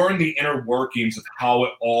you learn the inner workings of how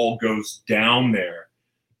it all goes down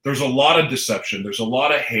there's a lot of deception. There's a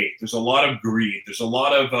lot of hate. There's a lot of greed. There's a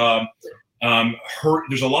lot of hurt.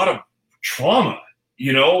 There's a lot of trauma,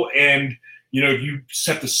 and you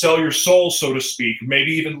have to sell your soul, so to speak,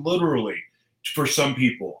 maybe even literally for some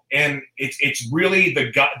people. And it's really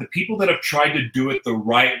the people that have tried to do it the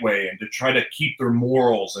right way and to try to keep their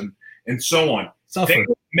morals and so on. They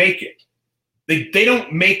don't make it. They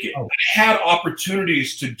don't make it. I had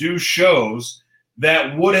opportunities to do shows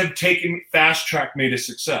that would have fast-tracked me to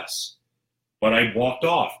success, but I walked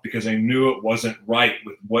off because I knew it wasn't right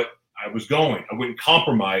with what I was going. I wouldn't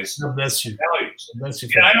compromise values. And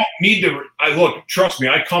I don't need to. Look, trust me,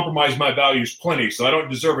 I compromise my values plenty, so I don't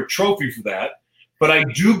deserve a trophy for that. But I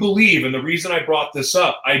do believe, and the reason I brought this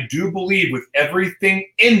up, I do believe with everything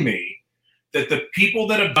in me that the people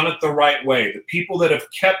that have done it the right way, the people that have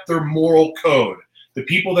kept their moral code, the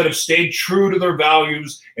people that have stayed true to their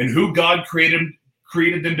values and who God created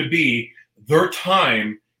them to be, their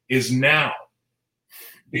time is now.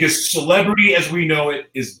 Because celebrity as we know it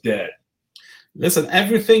is dead. Listen,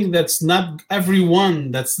 everyone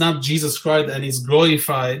that's not Jesus Christ and is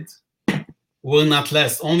glorified will not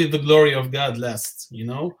last. Only the glory of God lasts,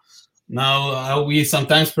 Now, are we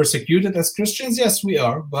sometimes persecuted as Christians? Yes, we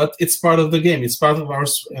are, but it's part of the game. It's part of our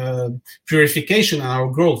purification and our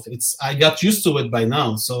growth. I got used to it by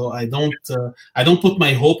now, so I don't put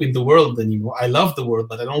my hope in the world anymore. I love the world,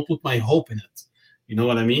 but I don't put my hope in it. You know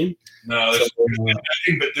what I mean? No, there's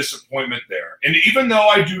nothing but disappointment there. And even though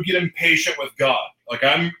I do get impatient with God, like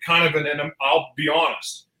I'm kind of I'll be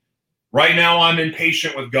honest. Right now, I'm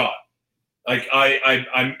impatient with God. Like I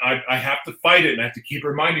have to fight it, and I have to keep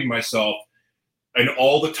reminding myself, and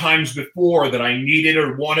all the times before that I needed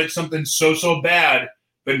or wanted something so bad,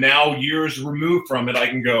 but now years removed from it, I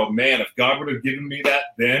can go, man, if God would have given me that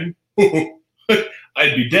then,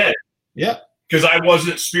 I'd be dead. Yeah. Because I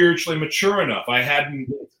wasn't spiritually mature enough. I hadn't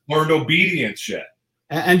learned obedience yet.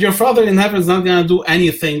 And your Father in heaven is not going to do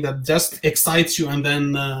anything that just excites you and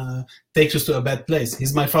then takes you to a bad place.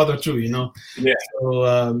 He's my Father too, you know. Yeah.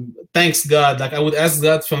 So thanks God. Like I would ask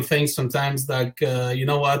God for things sometimes, like you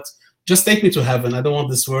know what, just take me to heaven. I don't want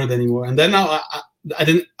this world anymore. And then now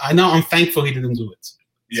I'm thankful He didn't do it.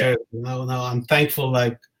 Yeah. So now I'm thankful.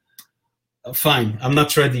 Like fine, I'm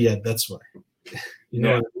not ready yet. That's why. You know.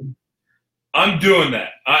 Yeah. What I mean? I'm doing that.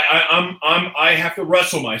 I have to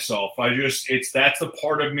wrestle myself. That's the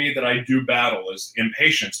part of me that I do battle is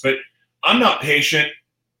impatience. But I'm not patient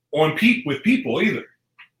with people either.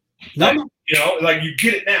 No. Like, you know, like you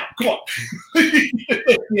get it now. Come on.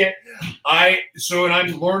 Yeah. And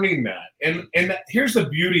I'm learning that. And here's the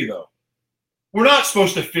beauty though. We're not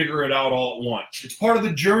supposed to figure it out all at once. It's part of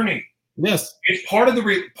the journey. Yes. It's part of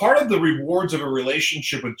the rewards of a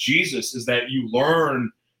relationship with Jesus is that you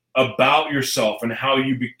learn about yourself and how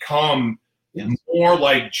you become more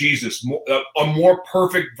like Jesus, a more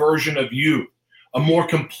perfect version of you, a more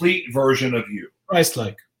complete version of you.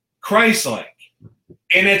 Christ-like.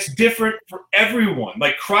 And it's different for everyone.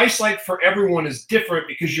 Like Christ-like for everyone is different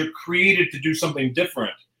because you're created to do something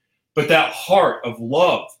different. But that heart of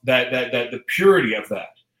love, that the purity of that,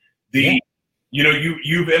 you know,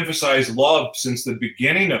 you've emphasized love since the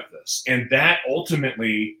beginning of this, and that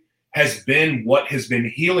ultimately has been what has been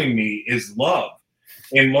healing me is love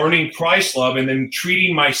and learning Christ's love and then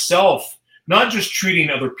treating myself, not just treating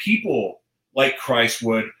other people like Christ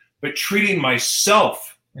would, but treating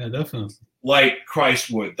myself definitely like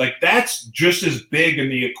Christ would. Like that's just as big in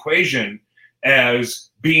the equation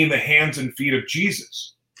as being the hands and feet of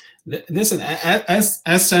Jesus. Listen, as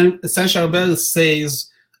Saint Charbel says,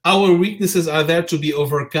 our weaknesses are there to be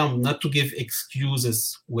overcome, not to give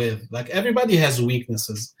excuses with. Like everybody has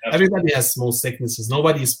weaknesses. Absolutely. Everybody has small sicknesses.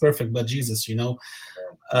 Nobody is perfect but Jesus, you know.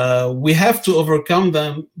 We have to overcome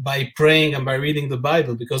them by praying and by reading the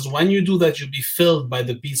Bible, because when you do that, you'll be filled by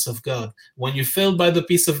the peace of God. When you're filled by the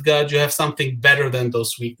peace of God, you have something better than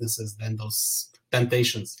those weaknesses, than those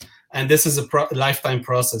temptations. And this is a lifetime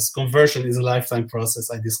process. Conversion is a lifetime process.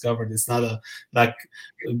 I discovered it's not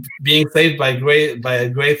being saved by a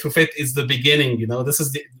grace through faith is the beginning. You know, this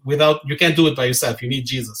is you can't do it by yourself. You need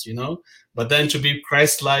Jesus. You know, but then to be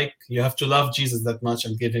Christ-like, you have to love Jesus that much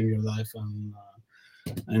and give Him your life.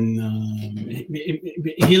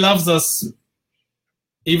 He loves us,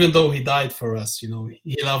 even though He died for us. You know,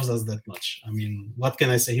 He loves us that much. I mean, what can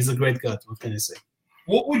I say? He's a great God. What can I say?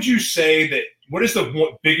 What would you say what is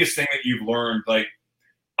the biggest thing that you've learned? Like,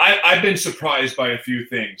 I've been surprised by a few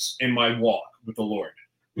things in my walk with the Lord.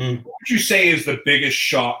 What would you say is the biggest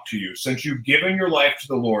shock to you since you've given your life to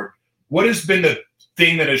the Lord? What has been the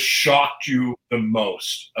thing that has shocked you the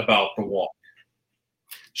most about the walk?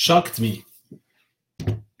 Shocked me.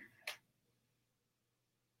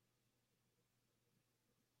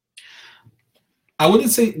 I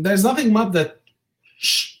wouldn't say there's nothing much that.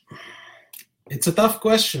 It's a tough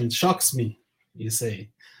question. It shocks me, you say.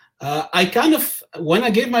 When I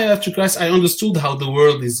gave my life to Christ, I understood how the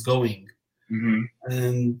world is going. Mm-hmm.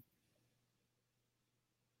 And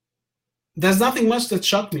there's nothing much that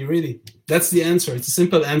shocked me, really. That's the answer. It's a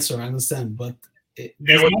simple answer, I understand. But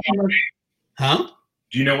huh?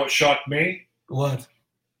 Do you know what shocked me? What?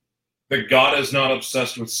 That God is not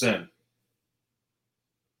obsessed with sin.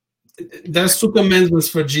 There's 2 commandments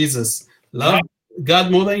for Jesus. Love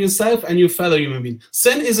God more than yourself and your fellow human being.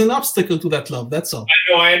 Sin is an obstacle to that love. That's all.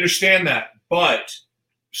 I know, I understand that. But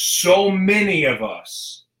so many of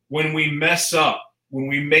us, when we mess up, when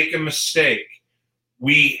we make a mistake,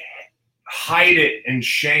 we hide it in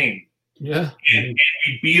shame. Yeah. And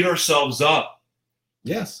we beat ourselves up.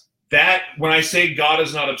 Yes. That, when I say God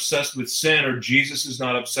is not obsessed with sin or Jesus is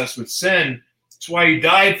not obsessed with sin, that's why He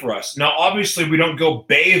died for us. Now, obviously, we don't go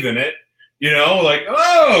bathe in it. You know, like,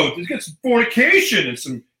 oh, let's get some fornication and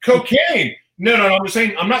some cocaine. No.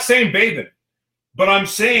 I'm not saying bathing, but I'm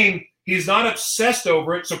saying He's not obsessed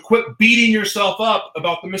over it. So quit beating yourself up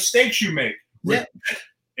about the mistakes you make. Yeah.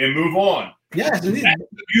 And move on. Yeah, That's the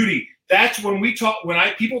beauty. That's when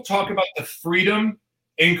people talk about the freedom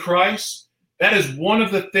in Christ. That is one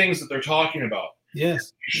of the things that they're talking about.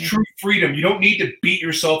 Yes. It's true freedom. You don't need to beat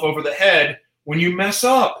yourself over the head when you mess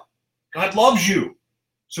up. God loves you.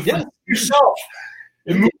 So forgive yourself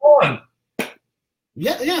and move on.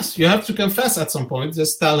 Yeah, yes, you have to confess at some point.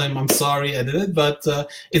 Just tell him, I'm sorry, I did it. But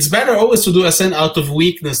it's better always to do a sin out of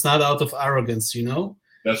weakness, not out of arrogance, you know?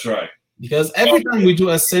 That's right. Because every time we do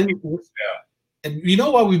a sin, and you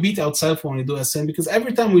know why we beat ourselves when we do a sin? Because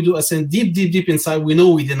every time we do a sin, deep inside, we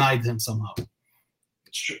know we denied him somehow.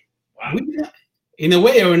 It's true. Wow. In a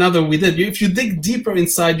way or another, we did. If you dig deeper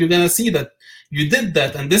inside, you're going to see that you did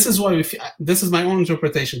that. And this is why this is my own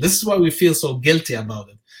interpretation. This is why we feel so guilty about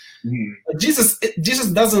it. Mm-hmm. Jesus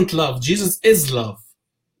doesn't love. Jesus is love.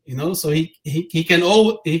 You know, so he can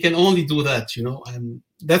only do that, you know, and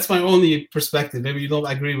that's my only perspective. Maybe you don't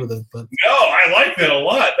agree with it, but no, I like that a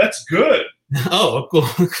lot. That's good. Oh,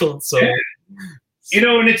 cool. So, yeah. You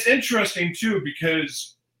know, and it's interesting too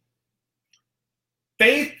because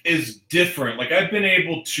faith is different. Like I've been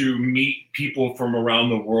able to meet people from around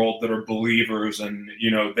the world that are believers, and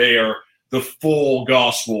you know, they are the full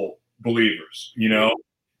gospel believers. You know,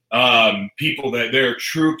 people that they're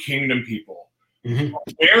true kingdom people. Mm-hmm.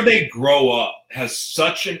 Where they grow up has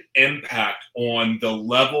such an impact on the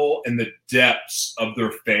level and the depths of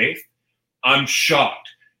their faith. I'm shocked.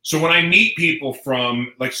 So when I meet people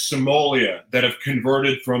from like Somalia that have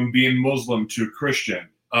converted from being Muslim to Christian,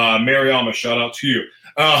 Mariama, shout out to you,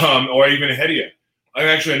 or even Hedia.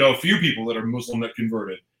 I know a few people that are Muslim that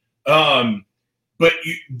converted. But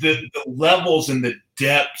the levels and the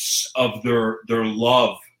depths of their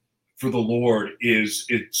love for the Lord is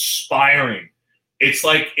inspiring. It's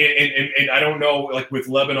like, and I don't know, like with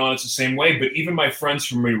Lebanon, it's the same way, but even my friends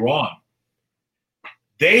from Iran,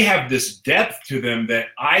 they have this depth to them that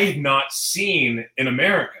I've not seen in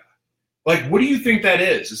America. Like, what do you think that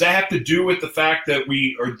is? Does that have to do with the fact that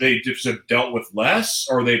they just have dealt with less,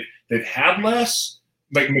 or they've had less,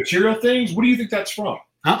 like material things? What do you think that's from?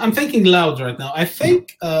 I'm thinking loud right now. I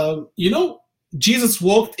think, Jesus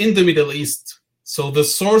walked in the Middle East. So the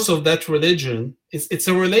source of that religion it's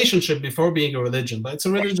a relationship before being a religion, but it's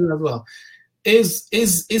a religion as well. Is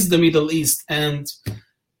the Middle East, and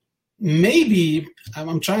maybe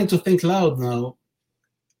I'm trying to think loud now.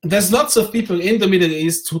 There's lots of people in the Middle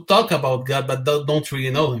East who talk about God but don't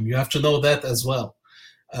really know Him. You have to know that as well.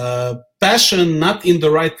 Passion not in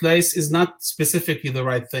the right place is not specifically the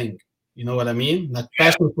right thing. You know what I mean? Like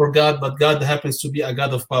passion for God, but God happens to be a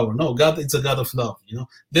God of power. No, God is a God of love. You know,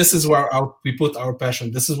 this is where we put our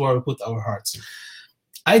passion. This is where we put our hearts.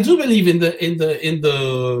 I do believe in the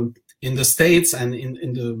States and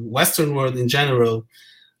in the Western world in general.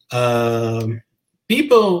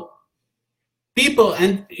 People,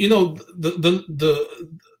 and you know,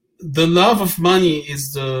 the love of money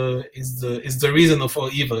is the reason of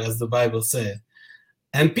all evil, as the Bible said.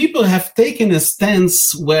 And people have taken a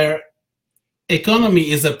stance where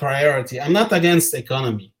economy is a priority. I'm not against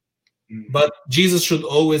economy, but Jesus should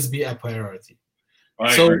always be a priority.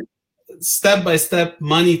 So step by step,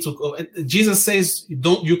 money took over. Jesus says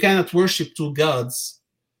you cannot worship two gods,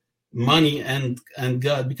 money and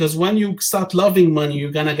God, because when you start loving money,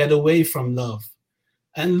 you're gonna get away from love.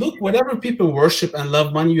 And look, whatever people worship and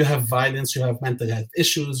love money, you have violence, you have mental health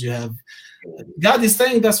issues, you have. God is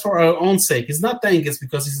saying that's for our own sake. He's not saying it's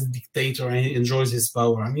because he's a dictator and he enjoys his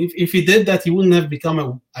power. I mean, if he did that, he wouldn't have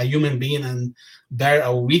become a human being and bear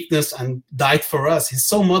our weakness and died for us. He's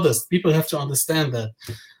so modest. People have to understand that.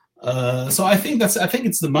 So I think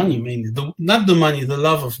it's the money mainly, not the money, the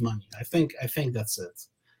love of money. I think that's it.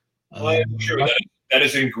 Well, I'm sure that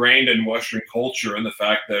is ingrained in Western culture, and the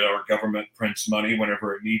fact that our government prints money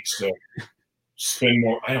whenever it needs to spend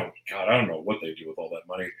more. I don't know what they do with all that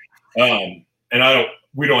money. And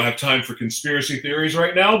we don't have time for conspiracy theories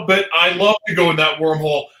right now, but I love to go in that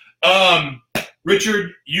wormhole.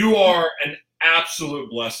 Richard, you are an absolute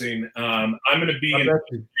blessing. I'm going to be in touch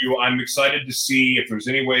with you. I'm excited to see if there's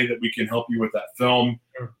any way that we can help you with that film.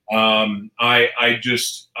 Sure. I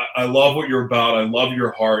love what you're about. I love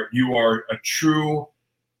your heart. You are a true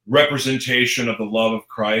representation of the love of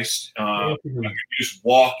Christ. You just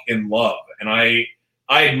walk in love, and I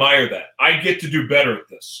admire that. I get to do better at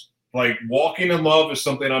this. Like walking in love is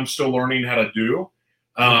something I'm still learning how to do.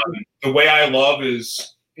 The way I love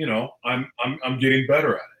is, you know, I'm getting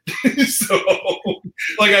better at it. So,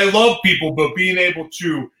 like, I love people, but being able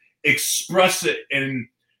to express it, and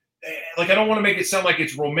like, I don't want to make it sound like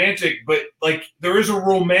it's romantic, but like there is a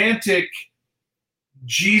romantic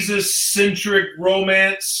Jesus-centric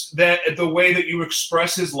romance, that the way that you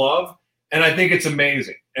express his love, and I think it's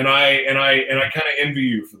amazing. And I kind of envy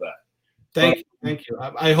you for that. Thank you.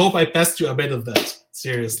 I hope I passed you a bit of that.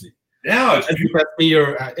 Seriously. Yeah, it's you passed me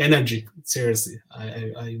your energy. Seriously,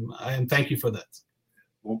 I am. Thank you for that.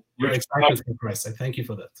 Well, your excitement for Christ. I thank you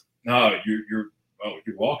for that. No, you're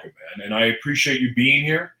welcome, man. And I appreciate you being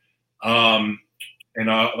here. And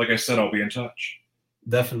like I said, I'll be in touch.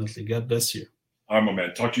 Definitely. God bless you. All right, my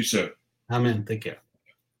man. Talk to you soon. Amen. Take care.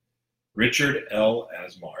 Richard L.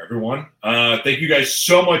 Asmar, everyone. Thank you guys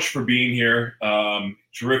so much for being here.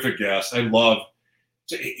 Terrific guest. I love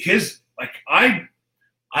his,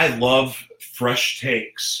 I love fresh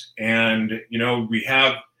takes. And, we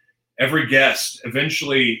have every guest,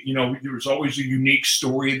 eventually, there's always a unique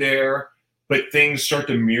story there, but things start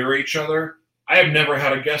to mirror each other. I have never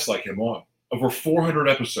had a guest like him on. Over 400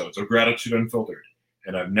 episodes of Gratitude Unfiltered,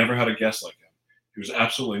 and I've never had a guest like him. He was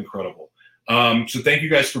absolutely incredible. So thank you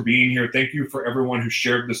guys for being here. Thank you for everyone who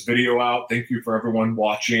shared this video out. Thank you for everyone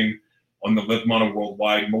watching on the Live Mana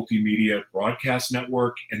Worldwide Multimedia Broadcast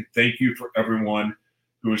Network. And thank you for everyone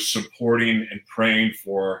who is supporting and praying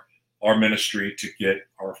for our ministry to get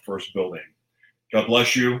our first building. God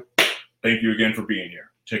bless you. Thank you again for being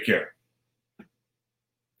here. Take care.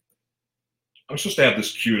 I'm supposed to have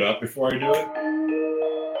this queued up before I do it.